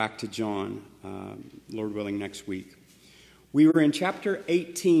back to John, Lord willing, next week. We were in chapter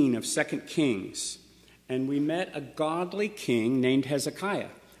 18 of 2 Kings, and we met a godly king named Hezekiah.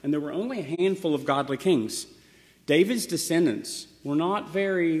 And there were only a handful of godly kings. David's descendants were not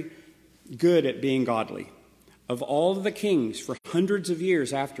very good at being godly. Of all of the kings for hundreds of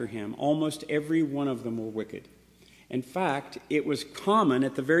years after him, almost every one of them were wicked. In fact, it was common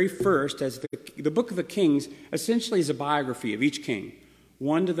at the very first, as the book of the Kings essentially is a biography of each king,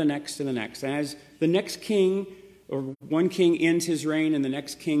 one to the next to the next. And as the next king, or one king ends his reign and the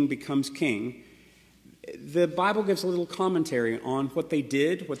next king becomes king, the Bible gives a little commentary on what they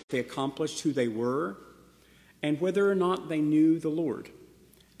did, what they accomplished, who they were, and whether or not they knew the Lord.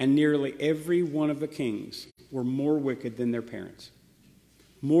 And nearly every one of the kings were more wicked than their parents,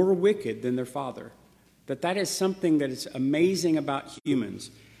 more wicked than their father. That is something that is amazing about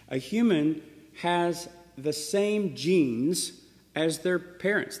humans. A human has the same genes as their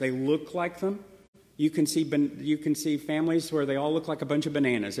parents. They look like them. You can see families where they all look like a bunch of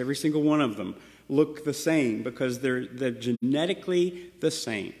bananas. Every single one of them look the same because they're genetically the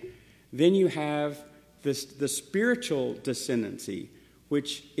same. Then you have the spiritual descendancy,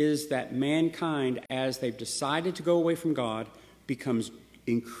 which is that mankind, as they've decided to go away from God, becomes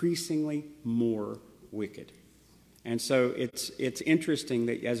increasingly more wicked. And so it's interesting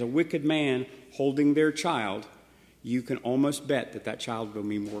that as a wicked man holding their child, you can almost bet that child will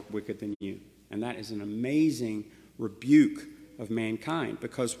be more wicked than you. And that is an amazing rebuke of mankind,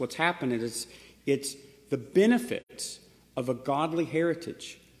 because what's happened is it's the benefits of a godly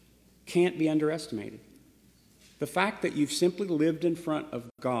heritage can't be underestimated. The fact that you've simply lived in front of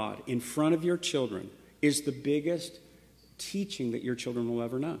God, in front of your children, is the biggest teaching that your children will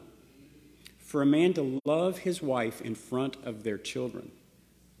ever know. For a man to love his wife in front of their children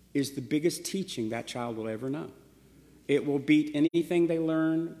is the biggest teaching that child will ever know. It will beat anything they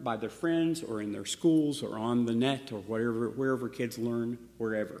learn by their friends or in their schools or on the net or wherever kids learn,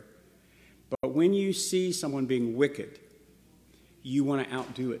 wherever. But when you see someone being wicked, you want to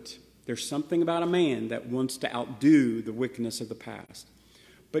outdo it. There's something about a man that wants to outdo the wickedness of the past.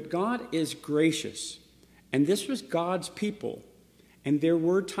 But God is gracious, and this was God's people. And there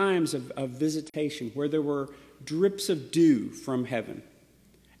were times of visitation where there were drips of dew from heaven.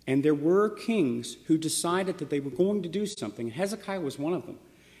 And there were kings who decided that they were going to do something. Hezekiah was one of them.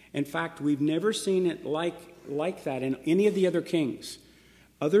 In fact, we've never seen it like that in any of the other kings.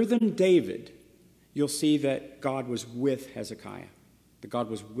 Other than David, you'll see that God was with Hezekiah, that God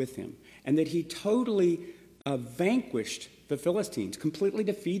was with him, and that he totally vanquished the Philistines, completely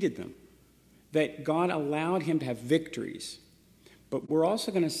defeated them, that God allowed him to have victories. But we're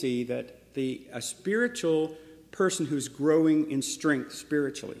also going to see that a spiritual person who's growing in strength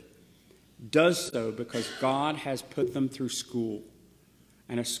spiritually does so because God has put them through school.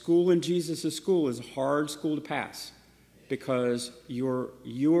 And a school in Jesus' school is a hard school to pass because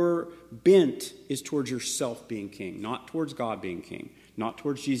your bent is towards yourself being king, not towards God being king, not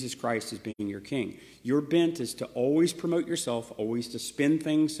towards Jesus Christ as being your king. Your bent is to always promote yourself, always to spin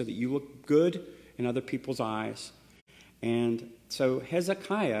things so that you look good in other people's eyes. And so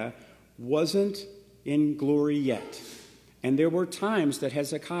Hezekiah wasn't in glory yet. And there were times that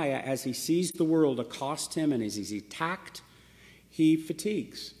Hezekiah, as he sees the world accost him and as he's attacked, he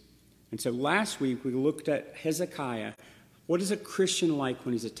fatigues. And so last week we looked at Hezekiah. What is a Christian like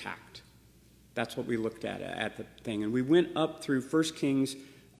when he's attacked? That's what we looked at the thing. And we went up through 1 Kings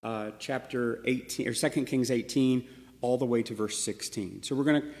chapter 18, or 2 Kings 18, all the way to verse 16. So we're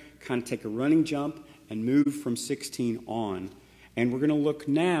going to kind of take a running jump and move from 16 on. And we're going to look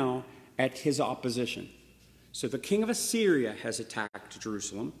now at his opposition. So the king of Assyria has attacked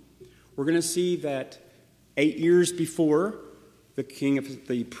Jerusalem. We're going to see that 8 years before, the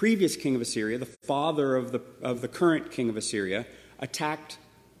previous king of Assyria, the father of the current king of Assyria, attacked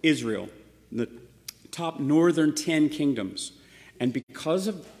Israel, the top northern 10 kingdoms. And because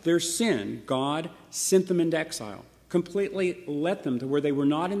of their sin, God sent them into exile, completely let them to where they were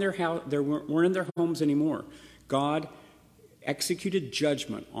not in their house, they weren't in their homes anymore. God executed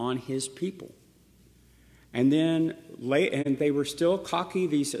judgment on his people. And then they were still cocky,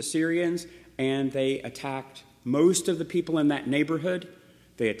 these Assyrians, and they attacked most of the people in that neighborhood.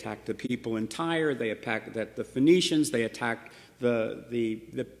 They attacked the people in Tyre, they attacked the Phoenicians, they attacked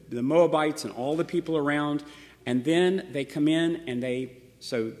the Moabites and all the people around. And then they come in and they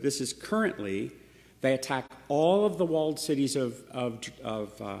attack all of the walled cities of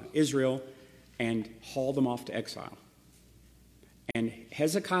Israel and haul them off to exile. And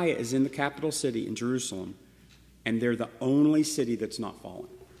Hezekiah is in the capital city in Jerusalem, and they're the only city that's not fallen.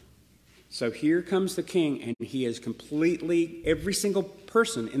 So here comes the king, and he is completely, every single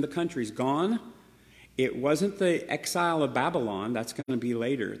person in the country is gone. It wasn't the exile of Babylon. That's going to be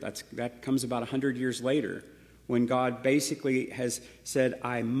later. That comes about 100 years later, when God basically has said,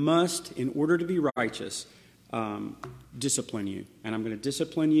 I must, in order to be righteous, discipline you. And I'm going to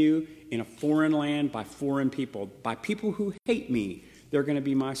discipline you in a foreign land by foreign people, by people who hate me. They're going to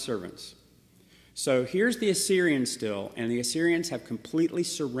be my servants. So here's the Assyrians still, and the Assyrians have completely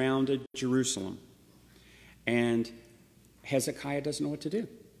surrounded Jerusalem. And Hezekiah doesn't know what to do.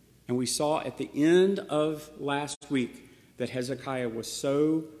 And we saw at the end of last week that Hezekiah was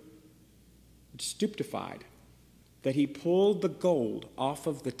so stupefied that he pulled the gold off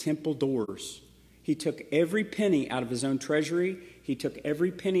of the temple doors. He took every penny out of his own treasury. He took every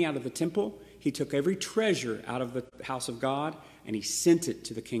penny out of the temple. He took every treasure out of the house of God, and he sent it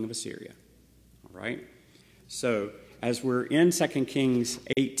to the king of Assyria. All right? So, as we're in 2 Kings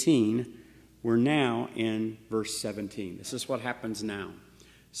 18, we're now in verse 17. This is what happens now.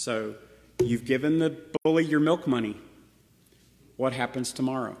 So, you've given the bully your milk money. What happens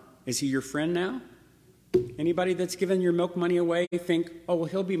tomorrow? Is he your friend now? Anybody that's given your milk money away think, oh, well,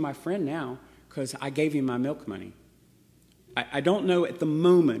 he'll be my friend now because I gave him my milk money. I don't know at the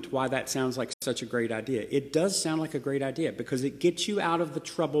moment why that sounds like such a great idea. It does sound like a great idea because it gets you out of the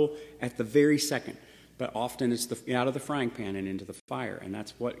trouble at the very second. But often it's out of the frying pan and into the fire. And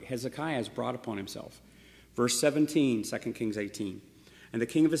that's what Hezekiah has brought upon himself. Verse 17, 2 Kings 18. And the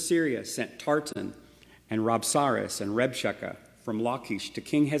king of Assyria sent Tartan and Rabsaris and Rebshakeh from Lachish to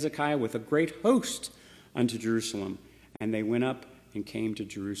King Hezekiah with a great host unto Jerusalem. And they went up and came to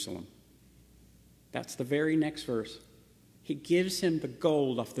Jerusalem. That's the very next verse. He gives him the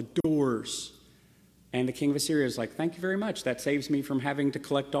gold off the doors. And the king of Assyria is like, thank you very much. That saves me from having to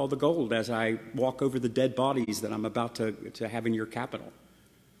collect all the gold as I walk over the dead bodies that I'm about to have in your capital.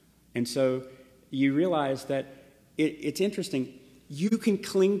 And so you realize that it's interesting. You can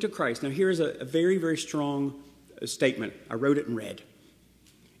cling to Christ. Now here's a very, very strong statement. I wrote it in red.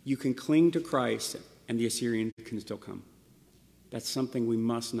 You can cling to Christ and the Assyrian can still come. That's something we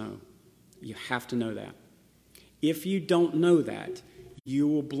must know. You have to know that. If you don't know that, you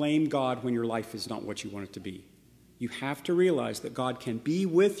will blame God when your life is not what you want it to be. You have to realize that God can be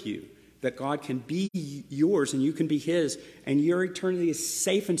with you, that God can be yours and you can be his, and your eternity is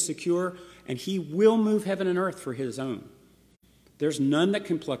safe and secure, and he will move heaven and earth for his own. There's none that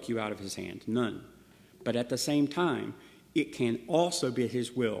can pluck you out of his hand, none. But at the same time, it can also be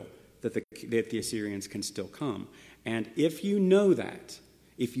his will that the Assyrians can still come. And if you know that,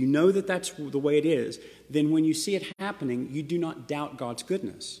 if you know that that's the way it is, then when you see it happening, you do not doubt God's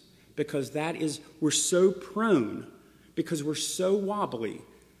goodness. Because we're so prone, because we're so wobbly.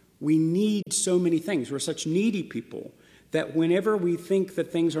 We need so many things. We're such needy people that whenever we think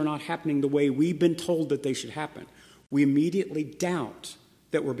that things are not happening the way we've been told that they should happen, we immediately doubt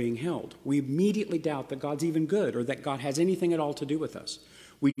that we're being held. We immediately doubt that God's even good or that God has anything at all to do with us.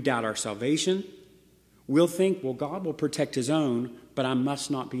 We doubt our salvation. We'll think, well, God will protect his own, but I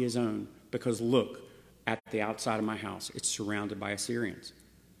must not be his own because look, at the outside of my house, it's surrounded by Assyrians.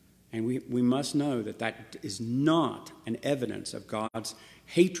 And we must know that that is not an evidence of God's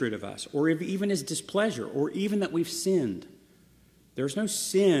hatred of us or even his displeasure or even that we've sinned. There's no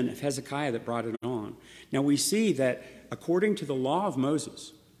sin of Hezekiah that brought it on. Now we see that according to the law of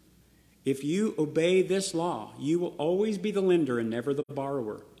Moses, if you obey this law, you will always be the lender and never the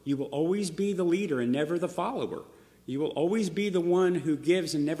borrower. You will always be the leader and never the follower. You will always be the one who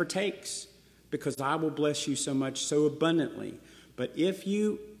gives and never takes, because I will bless you so much, so abundantly. But if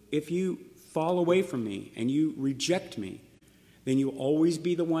you fall away from me and you reject me, then you'll always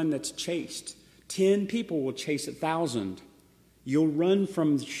be the one that's chased. 10 people will chase 1,000. You'll run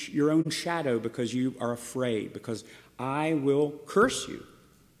from your own shadow because you are afraid, because I will curse you.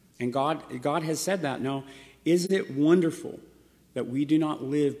 And God has said that. Now, isn't it wonderful that we do not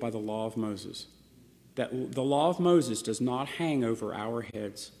live by the law of Moses? That the law of Moses does not hang over our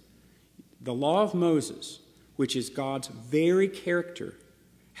heads. The law of Moses, which is God's very character,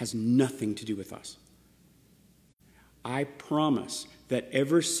 has nothing to do with us. I promise that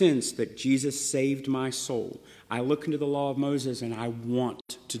ever since that Jesus saved my soul, I look into the law of Moses and I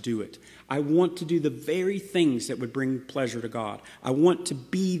want to do it. I want to do the very things that would bring pleasure to God. I want to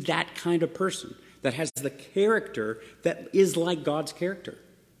be that kind of person that has the character that is like God's character.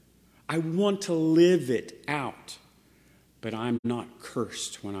 I want to live it out, but I'm not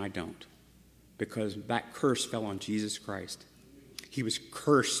cursed when I don't, because that curse fell on Jesus Christ. He was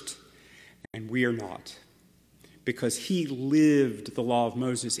cursed, and we are not, because he lived the law of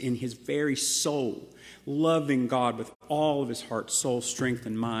Moses in his very soul, loving God with all of his heart, soul, strength,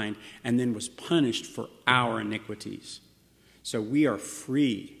 and mind, and then was punished for our iniquities. So we are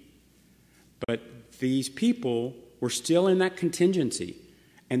free. But these people were still in that contingency,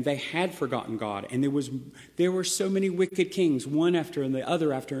 and they had forgotten God. And there were so many wicked kings, one after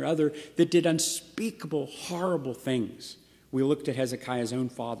another, that did unspeakable, horrible things. We looked at Hezekiah's own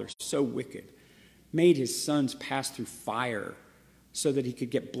father, so wicked. Made his sons pass through fire so that he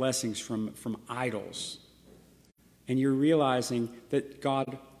could get blessings from idols. And you're realizing that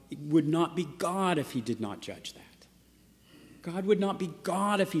God would not be God if he did not judge that. God would not be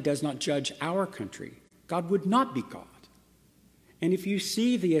God if he does not judge our country. God would not be God. And if you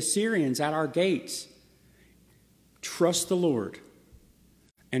see the Assyrians at our gates, trust the Lord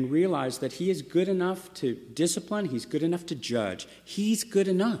and realize that he is good enough to discipline, he's good enough to judge. He's good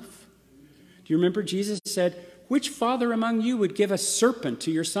enough. Do you remember Jesus said, which father among you would give a serpent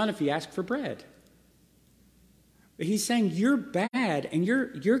to your son if he asked for bread? He's saying you're bad and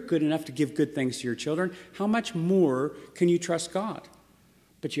you're good enough to give good things to your children. How much more can you trust God?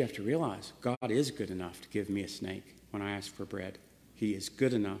 But you have to realize God is good enough to give me a snake when I ask for bread. He is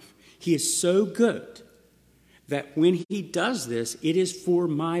good enough. He is so good that when he does this, it is for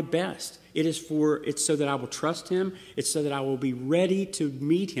my best. It's so that I will trust him. It's so that I will be ready to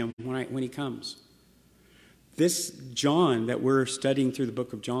meet him when he comes. This John that we're studying through the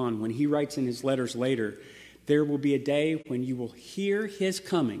book of John, when he writes in his letters later, there will be a day when you will hear his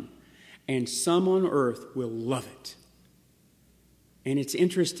coming, and some on earth will love it. And it's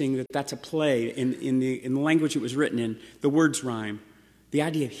interesting that that's a play in the language it was written in. The words rhyme. The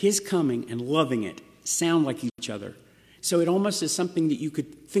idea of his coming and loving it sound like each other. So it almost is something that you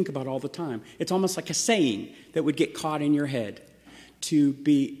could think about all the time. It's almost like a saying that would get caught in your head. To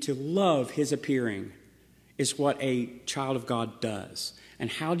love his appearing is what a child of God does. And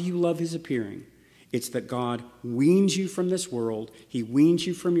how do you love his appearing? It's that God weans you from this world. He weans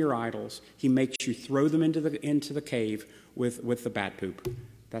you from your idols. He makes you throw them into the cave with the bat poop.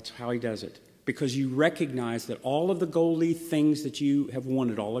 That's how he does it. Because you recognize that all of the goldy things that you have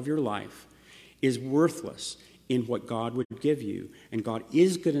wanted all of your life is worthless in what God would give you. And God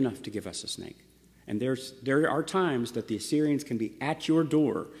is good enough to give us a snake. And there are times that the Assyrians can be at your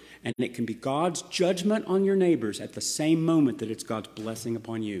door, and it can be God's judgment on your neighbors at the same moment that it's God's blessing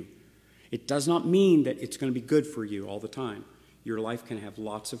upon you. It does not mean that it's going to be good for you all the time. Your life can have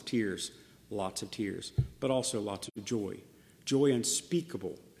lots of tears, but also lots of joy. Joy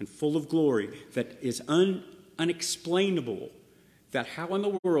unspeakable and full of glory that is unexplainable. That how in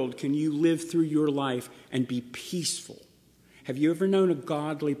the world can you live through your life and be peaceful? Have you ever known a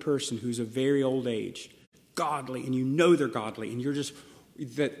godly person who's a very old age? Godly, and you know they're godly, and you're just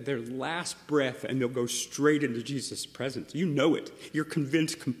that their last breath, and they'll go straight into Jesus' presence. You know it. You're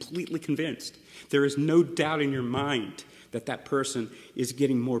convinced, completely convinced. There is no doubt in your mind that that person is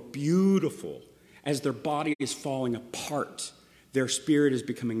getting more beautiful as their body is falling apart. Their spirit is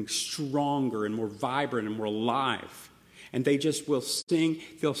becoming stronger and more vibrant and more alive. And they just will sing.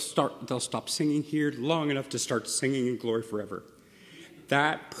 They'll stop singing here long enough to start singing in glory forever.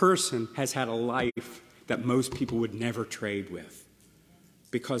 That person has had a life that most people would never trade with.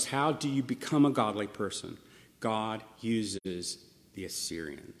 Because how do you become a godly person? God uses the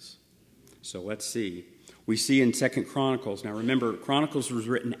Assyrians. So let's see. We see in 2 Chronicles. Now remember, Chronicles was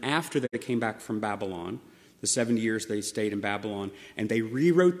written after they came back from Babylon. The 70 years they stayed in Babylon. And they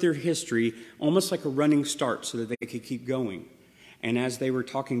rewrote their history almost like a running start so that they could keep going. And as they were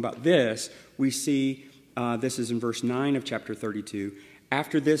talking about this, we see, this is in verse 9 of chapter 32.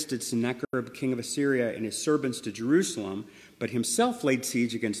 After this did Sennacherib, king of Assyria, and his servants to Jerusalem, but himself laid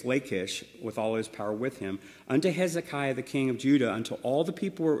siege against Lachish with all his power with him, unto Hezekiah the king of Judah, unto all the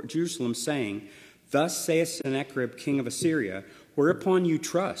people of Jerusalem, saying, Thus saith Sennacherib, king of Assyria, whereupon you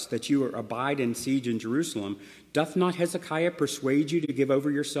trust that you abide in siege in Jerusalem, doth not Hezekiah persuade you to give over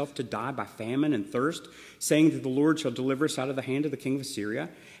yourself to die by famine and thirst, saying that the Lord shall deliver us out of the hand of the king of Assyria?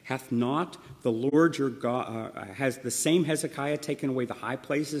 Hath not the Lord your God, has the same Hezekiah taken away the high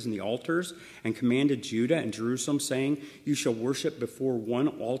places and the altars, and commanded Judah and Jerusalem, saying, You shall worship before one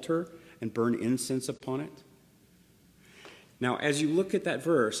altar and burn incense upon it? Now, as you look at that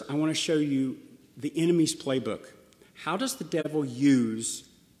verse, I want to show you the enemy's playbook. How does the devil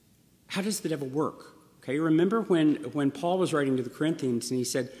work? Okay, remember when Paul was writing to the Corinthians and he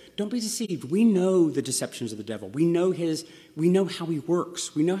said, don't be deceived. We know the deceptions of the devil. We know how he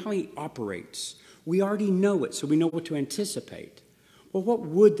works. We know how he operates. We already know it, so we know what to anticipate. Well, what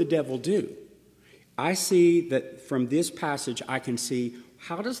would the devil do? I see that from this passage, I can see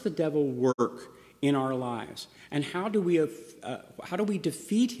how does the devil work in our lives. And how do we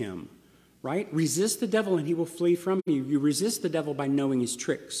defeat him? Right? Resist the devil and he will flee from you. You resist the devil by knowing his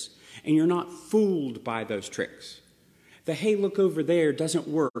tricks. And you're not fooled by those tricks. The hey, look over there doesn't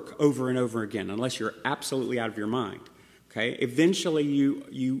work over and over again unless you're absolutely out of your mind. Okay? Eventually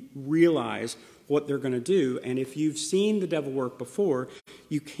you realize what they're going to do. And if you've seen the devil work before,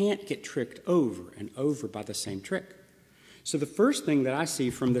 you can't get tricked over and over by the same trick. So the first thing that I see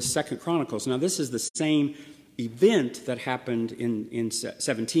from the 2nd Chronicles, now this is the same event that happened in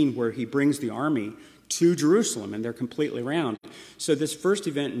 17 where he brings the army to Jerusalem and they're completely around. So this first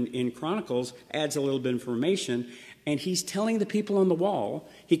event in Chronicles adds a little bit of information, and he's telling the people on the wall.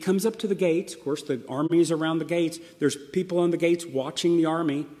 He comes up to the gates. Of course, the army is around the gates. There's people on the gates watching the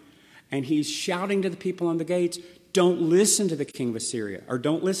army, and he's shouting to the people on the gates, don't listen to the king of Assyria, or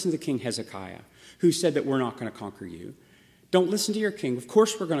don't listen to King Hezekiah, who said that we're not going to conquer you. Don't listen to your king. Of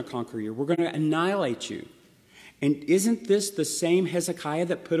course we're going to conquer you. We're going to annihilate you. And isn't this the same Hezekiah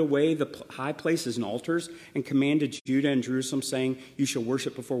that put away the high places and altars and commanded Judah and Jerusalem, saying, you shall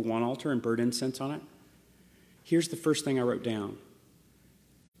worship before one altar and burn incense on it? Here's the first thing I wrote down.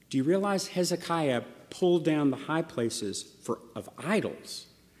 Do you realize Hezekiah pulled down the high places of idols?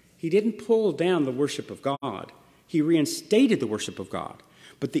 He didn't pull down the worship of God. He reinstated the worship of God.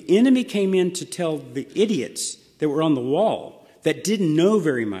 But the enemy came in to tell the idiots that were on the wall, that didn't know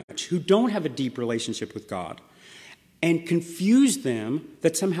very much, who don't have a deep relationship with God, and confused them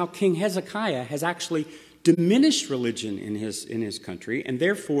that somehow King Hezekiah has actually diminished religion in his country, and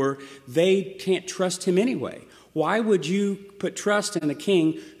therefore they can't trust him anyway. Why would you put trust in a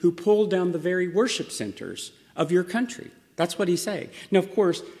king who pulled down the very worship centers of your country? That's what he's saying. Now, of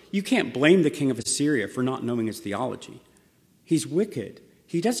course, you can't blame the king of Assyria for not knowing his theology. He's wicked.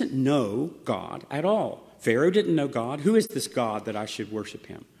 He doesn't know God at all. Pharaoh didn't know God. Who is this God that I should worship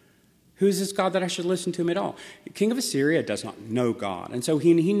him? Who is this God that I should listen to him at all? The king of Assyria does not know God. And so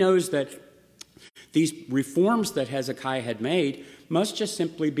he knows that these reforms that Hezekiah had made must just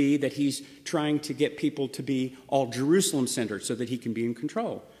simply be that he's trying to get people to be all Jerusalem-centered so that he can be in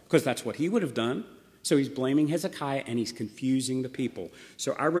control, because that's what he would have done. So he's blaming Hezekiah and he's confusing the people.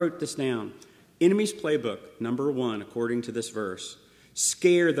 So I wrote this down. Enemy's playbook, number 1, according to this verse,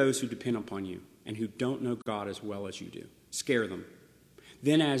 scare those who depend upon you and who don't know God as well as you do. Scare them.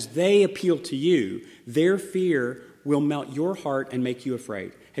 Then as they appeal to you, their fear will melt your heart and make you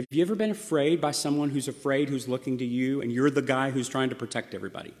afraid. Have you ever been afraid by someone who's afraid, who's looking to you, and you're the guy who's trying to protect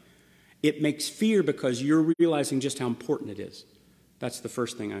everybody? It makes fear because you're realizing just how important it is. That's the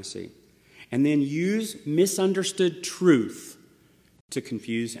first thing I see. And then use misunderstood truth to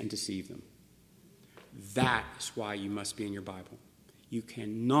confuse and deceive them. That is why you must be in your Bible. You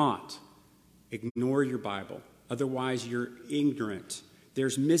cannot ignore your Bible. Otherwise, you're ignorant.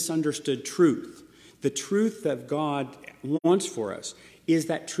 There's misunderstood truth. The truth that God wants for us is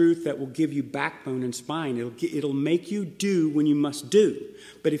that truth that will give you backbone and spine. It'll make you do when you must do.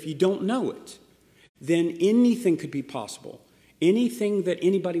 But if you don't know it, then anything could be possible. Anything that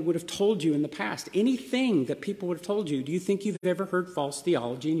anybody would have told you in the past, anything that people would have told you, do you think you've ever heard false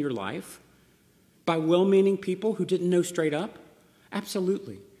theology in your life? By well-meaning people who didn't know straight up?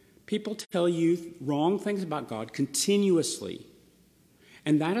 Absolutely. People tell you wrong things about God continuously.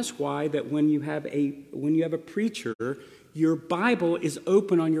 And that is why that when you have a preacher, your Bible is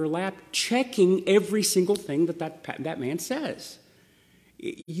open on your lap, checking every single thing that man says.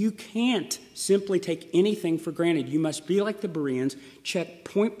 You can't simply take anything for granted. You must be like the Bereans, check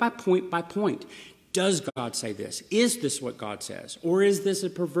point by point by point. Does God say this? Is this what God says? Or is this a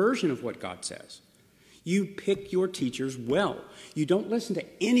perversion of what God says? You pick your teachers well. You don't listen to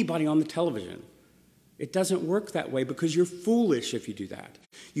anybody on the television. It doesn't work that way because you're foolish if you do that.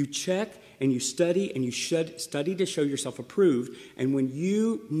 You check and you study, and you should study to show yourself approved. And when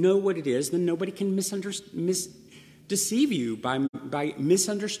you know what it is, then nobody can deceive you by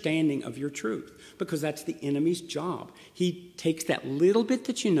misunderstanding of your truth, because that's the enemy's job. He takes that little bit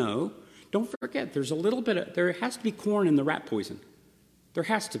that you know. Don't forget, there has to be corn in the rat poison. There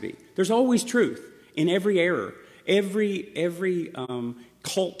has to be. There's always truth in every error. Every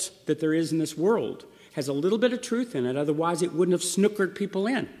cult that there is in this world has a little bit of truth in it. Otherwise, it wouldn't have snookered people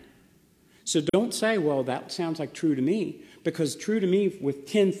in. So don't say, well, that sounds like true to me, because true to me with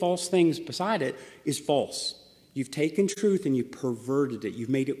 10 false things beside it is false. You've taken truth and you perverted it. You've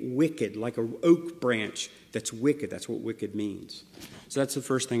made it wicked, like an oak branch that's wicked. That's what wicked means. So that's the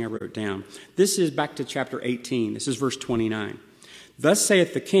first thing I wrote down. This is back to chapter 18. This is verse 29. Thus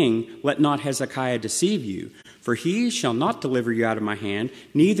saith the king, let not Hezekiah deceive you, For he shall not deliver you out of my hand,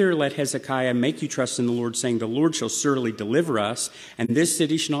 neither let Hezekiah make you trust in the Lord, saying, the Lord shall surely deliver us, and this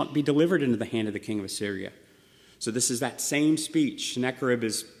city shall not be delivered into the hand of the king of Assyria. So this is that same speech. Sennacherib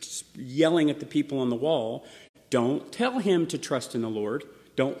is yelling at the people on the wall. Don't tell him to trust in the Lord.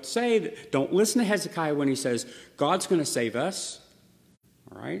 Don't listen to Hezekiah when he says, God's going to save us.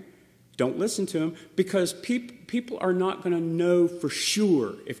 All right? Don't listen to him, because people are not going to know for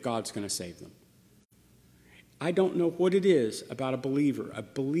sure if God's going to save them. I don't know what it is about a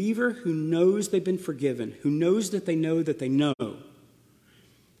believer who knows they've been forgiven, who knows that they know that they know.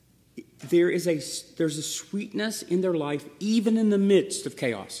 There's a sweetness in their life, even in the midst of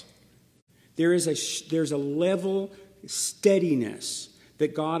chaos. There's a level steadiness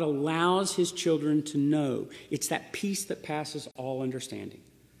that God allows his children to know. It's that peace that passes all understanding,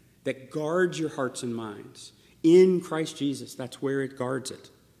 that guards your hearts and minds. In Christ Jesus, that's where it guards it.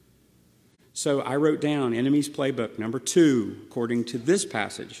 So I wrote down Enemy's Playbook, number 2, according to this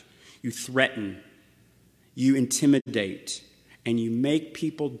passage. You threaten, you intimidate, and you make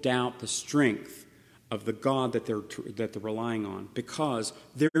people doubt the strength of the God that they're relying on, because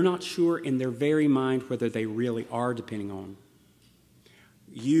they're not sure in their very mind whether they really are depending on.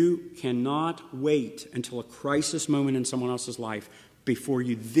 You cannot wait until a crisis moment in someone else's life before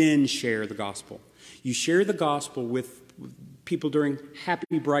you then share the gospel. You share the gospel with people during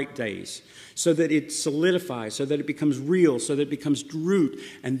happy, bright days, so that it solidifies, so that it becomes real, so that it becomes root.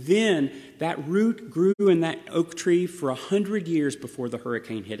 And then that root grew in that oak tree for 100 years before the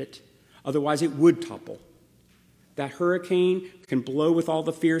hurricane hit it. Otherwise, it would topple. That hurricane can blow with all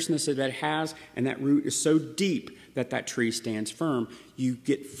the fierceness that it has, and that root is so deep that that tree stands firm. You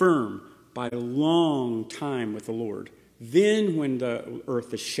get firm by a long time with the Lord. Then when the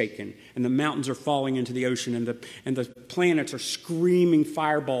earth is shaken and the mountains are falling into the ocean and the planets are screaming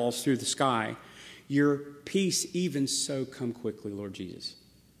fireballs through the sky, your peace, even so, come quickly, Lord Jesus.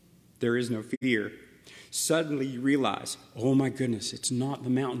 There is no fear. Suddenly you realize, oh my goodness, it's not the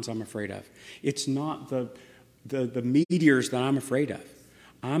mountains I'm afraid of. It's not the meteors that I'm afraid of.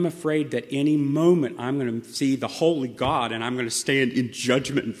 I'm afraid that any moment I'm going to see the holy God and I'm going to stand in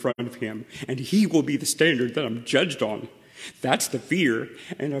judgment in front of him, and he will be the standard that I'm judged on. That's the fear,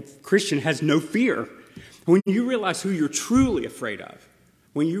 and a Christian has no fear. When you realize who you're truly afraid of,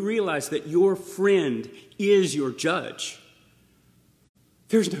 when you realize that your friend is your judge,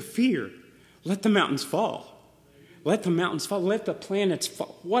 there's no fear. Let the mountains fall. Let the mountains fall. Let the planets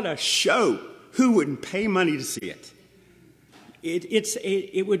fall. What a show. Who wouldn't pay money to see it?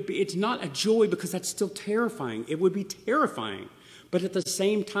 It's not a joy, because that's still terrifying. It would be terrifying. But at the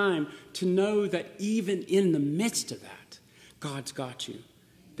same time, to know that even in the midst of that, God's got you.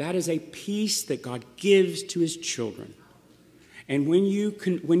 That is a peace that God gives to his children. And when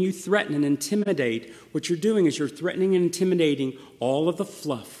you threaten and intimidate, what you're doing is you're threatening and intimidating all of the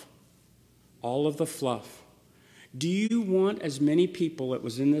fluff. All of the fluff. Do you want as many people that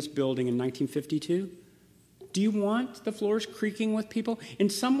was in this building in 1952? Do you want the floors creaking with people? In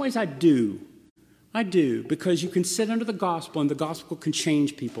some ways, I do. I do, because you can sit under the gospel, and the gospel can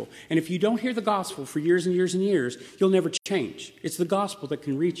change people. And if you don't hear the gospel for years and years and years, you'll never change. It's the gospel that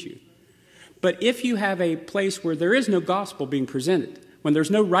can reach you. But if you have a place where there is no gospel being presented, when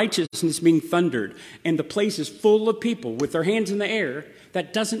there's no righteousness being thundered, and the place is full of people with their hands in the air,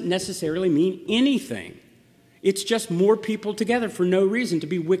 that doesn't necessarily mean anything. It's just more people together for no reason, to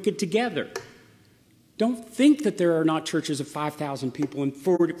be wicked together. Don't think that there are not churches of 5,000 people and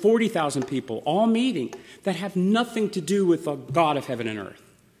 40,000 people all meeting that have nothing to do with the God of heaven and earth.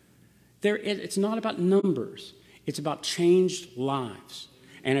 It's not about numbers. It's about changed lives.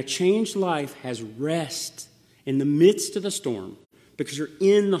 And a changed life has rest in the midst of the storm, because you're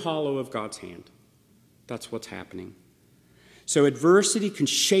in the hollow of God's hand. That's what's happening. So adversity can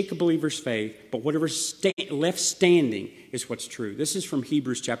shake a believer's faith, but whatever's left standing is what's true. This is from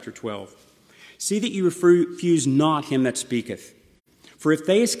Hebrews chapter 12. See that you refuse not him that speaketh. For if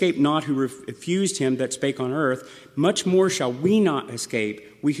they escape not who refused him that spake on earth, much more shall we not escape,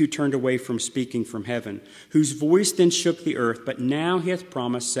 we who turned away from speaking from heaven, whose voice then shook the earth, but now he hath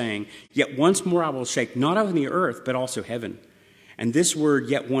promised, saying, Yet once more I will shake not only the earth, but also heaven. And this word,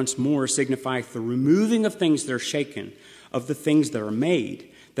 yet once more, signifieth the removing of things that are shaken, of the things that are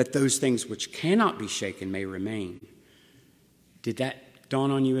made, that those things which cannot be shaken may remain. Did that dawn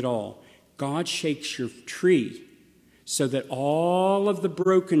on you at all? God shakes your tree so that all of the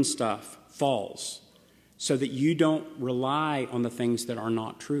broken stuff falls, so that you don't rely on the things that are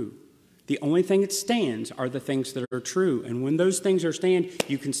not true. The only thing that stands are the things that are true. And when those things are stand,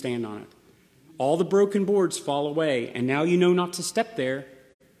 you can stand on it. All the broken boards fall away, and now you know not to step there.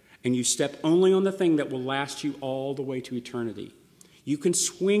 and you step only on the thing that will last you all the way to eternity. You can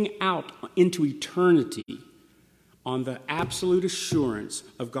swing out into eternity on the absolute assurance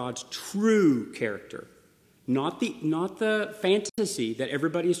of God's true character. Not the fantasy that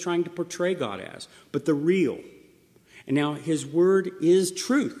everybody is trying to portray God as, but the real. And now his word is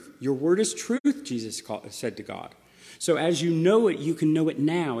truth. Your word is truth, Jesus said to God. So as you know it, you can know it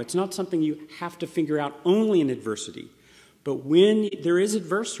now. It's not something you have to figure out only in adversity. But when there is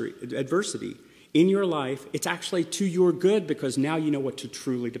adversity in your life, it's actually to your good, because now you know what to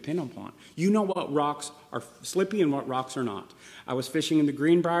truly depend upon. You know what rocks are slippy and what rocks are not. I was fishing in the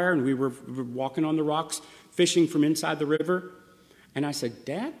Greenbrier, and we were walking on the rocks, fishing from inside the river. And I said,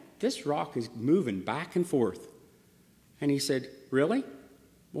 Dad, this rock is moving back and forth. And he said, really?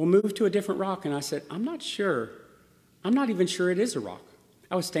 We'll move to a different rock. And I said, I'm not sure. I'm not even sure it is a rock.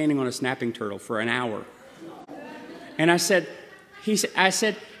 I was standing on a snapping turtle for an hour. And I said,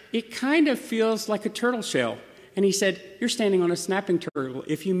 it kind of feels like a turtle shell. And he said, you're standing on a snapping turtle.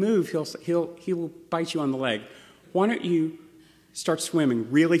 If you move, he will bite you on the leg. Why don't you start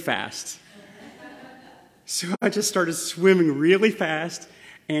swimming really fast? So I just started swimming really fast,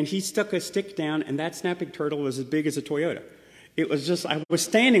 and he stuck a stick down, and that snapping turtle was as big as a Toyota. It was just, I was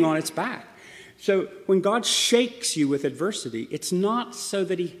standing on its back. So when God shakes you with adversity, it's not so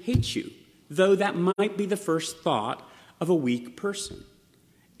that he hates you, though that might be the first thought of a weak person.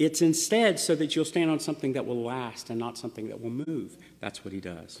 It's instead so that you'll stand on something that will last and not something that will move. That's what he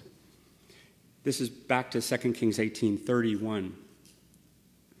does. This is back to 2 Kings 18:31.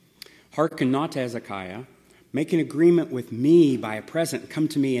 Hearken not to Hezekiah. Make an agreement with me by a present. Come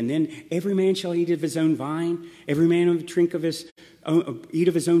to me, and then every man shall eat of his own vine. Every man will eat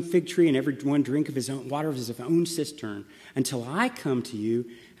of his own fig tree, and every one drink of his own water of his own cistern, until I come to you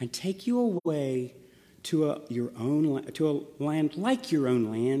and take you away to a land like your own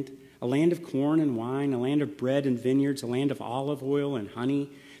land, a land of corn and wine, a land of bread and vineyards, a land of olive oil and honey,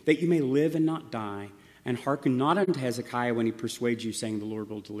 that you may live and not die. And hearken not unto Hezekiah when he persuades you, saying, the Lord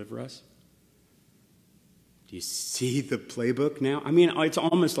will deliver us. Do you see the playbook now? I mean, it's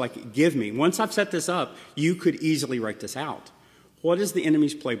almost like, give me. Once I've set this up, you could easily write this out. What is the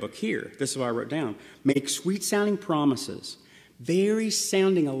enemy's playbook here? This is what I wrote down. Make sweet-sounding promises, very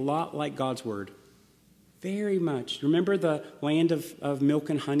sounding a lot like God's word. Very much. Remember the land of milk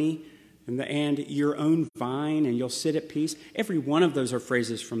and honey and your own vine, and you'll sit at peace? Every one of those are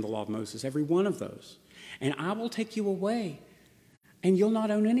phrases from the law of Moses, every one of those. And I will take you away, and you'll not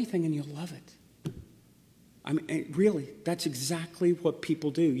own anything, and you'll love it. I mean, really, that's exactly what people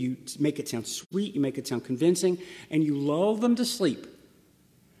do. You make it sound sweet, you make it sound convincing, and you lull them to sleep,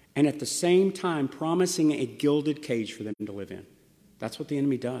 and at the same time promising a gilded cage for them to live in. That's what the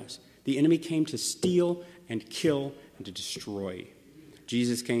enemy does. The enemy came to steal and kill and to destroy.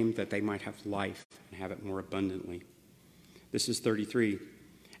 Jesus came that they might have life and have it more abundantly. This is 33.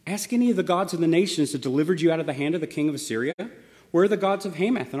 Ask any of the gods of the nations that delivered you out of the hand of the king of Assyria. Where are the gods of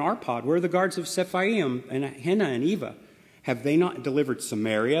Hamath and Arpad? Where are the gods of Sephaim and Hena and Eva? Have they not delivered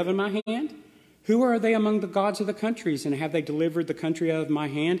Samaria out of my hand? Who are they among the gods of the countries? And have they delivered the country out of my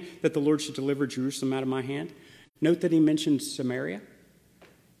hand, that the Lord should deliver Jerusalem out of my hand? Note that he mentioned Samaria.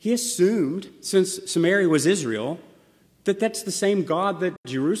 He assumed, since Samaria was Israel, that that's the same God that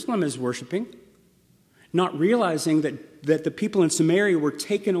Jerusalem is worshiping, not realizing that the people in Samaria were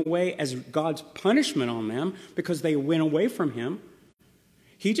taken away as God's punishment on them because they went away from him.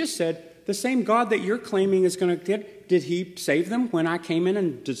 He just said, the same God that you're claiming is going to get, did he save them when I came in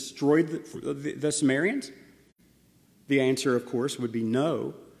and destroyed the Samaritans? The answer, of course, would be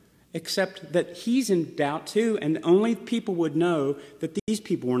no, except that he's in doubt too, and only people would know that these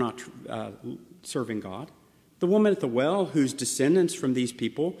people were not serving God. The woman at the well, whose descendants from these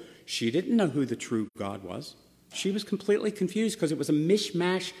people, she didn't know who the true God was. She was completely confused because it was a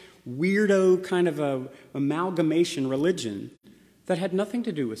mishmash, weirdo kind of a amalgamation religion that had nothing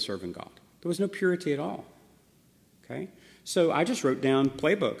to do with serving God. There was no purity at all. Okay? So I just wrote down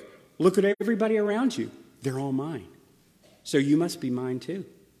playbook. Look at everybody around you. They're all mine. So you must be mine too.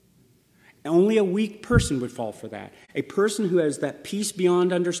 Only a weak person would fall for that. A person who has that peace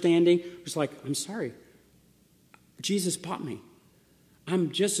beyond understanding was like, I'm sorry. Jesus bought me.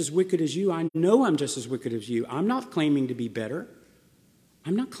 I'm just as wicked as you. I know I'm just as wicked as you. I'm not claiming to be better.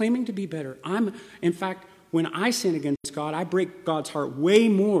 I'm not claiming to be better. In fact, when I sin against God, I break God's heart way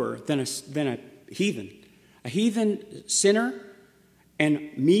more than a heathen. A heathen sinner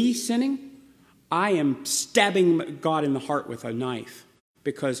and me sinning, I am stabbing God in the heart with a knife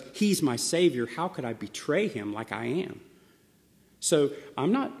because he's my Savior. How could I betray him like I am? So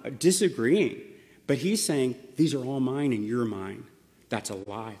I'm not disagreeing, but he's saying, these are all mine and you're mine. That's a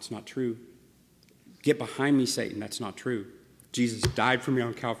lie. It's not true. Get behind me, Satan. That's not true. Jesus died for me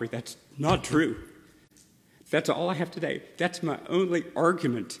on Calvary. That's not true. That's all I have today. That's my only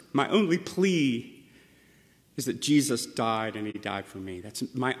argument. My only plea is that Jesus died and he died for me. That's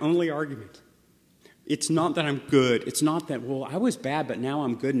my only argument. It's not that I'm good. It's not that, well, I was bad, but now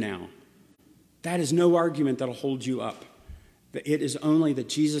I'm good now. That is no argument that'll hold you up. It is only that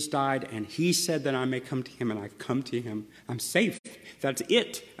Jesus died and he said that I may come to him, and I've come to him. I'm safe. That's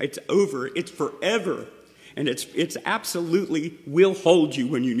it. It's over. It's forever. And it's absolutely will hold you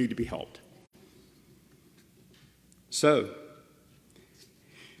when you need to be helped. So,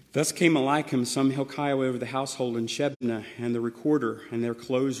 thus came Eliakim, son of Hilkiah, over the household, and Shebna, and the recorder, and their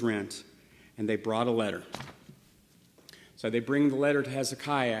clothes rent, and they brought a letter. So they bring the letter to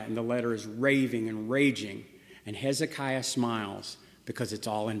Hezekiah, and the letter is raving and raging, and Hezekiah smiles because it's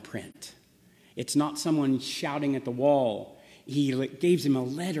all in print. It's not someone shouting at the wall. He gives him a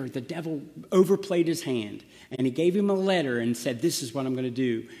letter. The devil overplayed his hand, and he gave him a letter and said, this is what I'm going to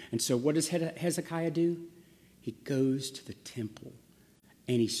do. And so what does Hezekiah do? He goes to the temple,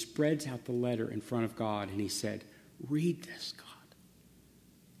 and he spreads out the letter in front of God, and he said, read this, God,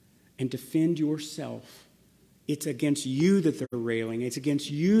 and defend yourself. It's against you that they're railing. It's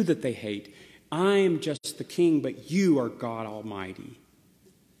against you that they hate. I am just the king, but you are God Almighty.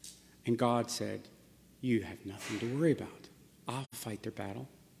 And God said, you have nothing to worry about. I'll fight their battle.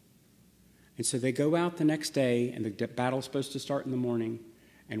 And so they go out the next day, and the battle's supposed to start in the morning.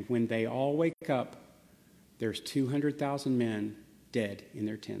 And when they all wake up, there's 200,000 men dead in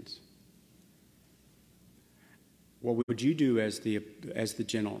their tents. What would you do as the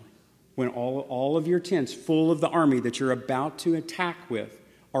general when all of your tents full of the army that you're about to attack with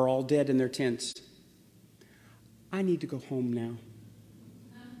are all dead in their tents? I need to go home now.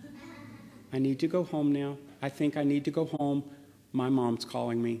 I need to go home now. I think I need to go home. My mom's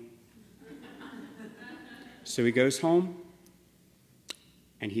calling me. So he goes home,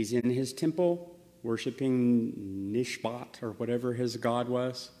 and he's in his temple worshiping Nishbat or whatever his god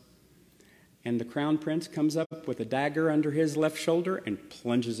was. And the crown prince comes up with a dagger under his left shoulder and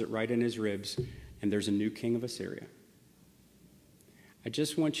plunges it right in his ribs. And there's a new king of Assyria. I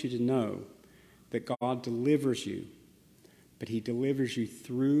just want you to know that God delivers you, but he delivers you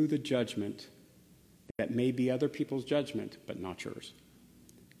through the judgment that may be other people's judgment, but not yours.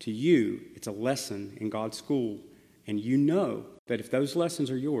 To you, it's a lesson in God's school, and you know that if those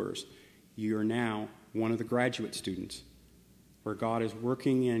lessons are yours, you are now one of the graduate students where God is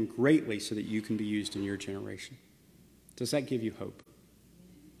working in greatly so that you can be used in your generation. Does that give you hope?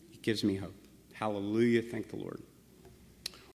 It gives me hope. Hallelujah. Thank the Lord.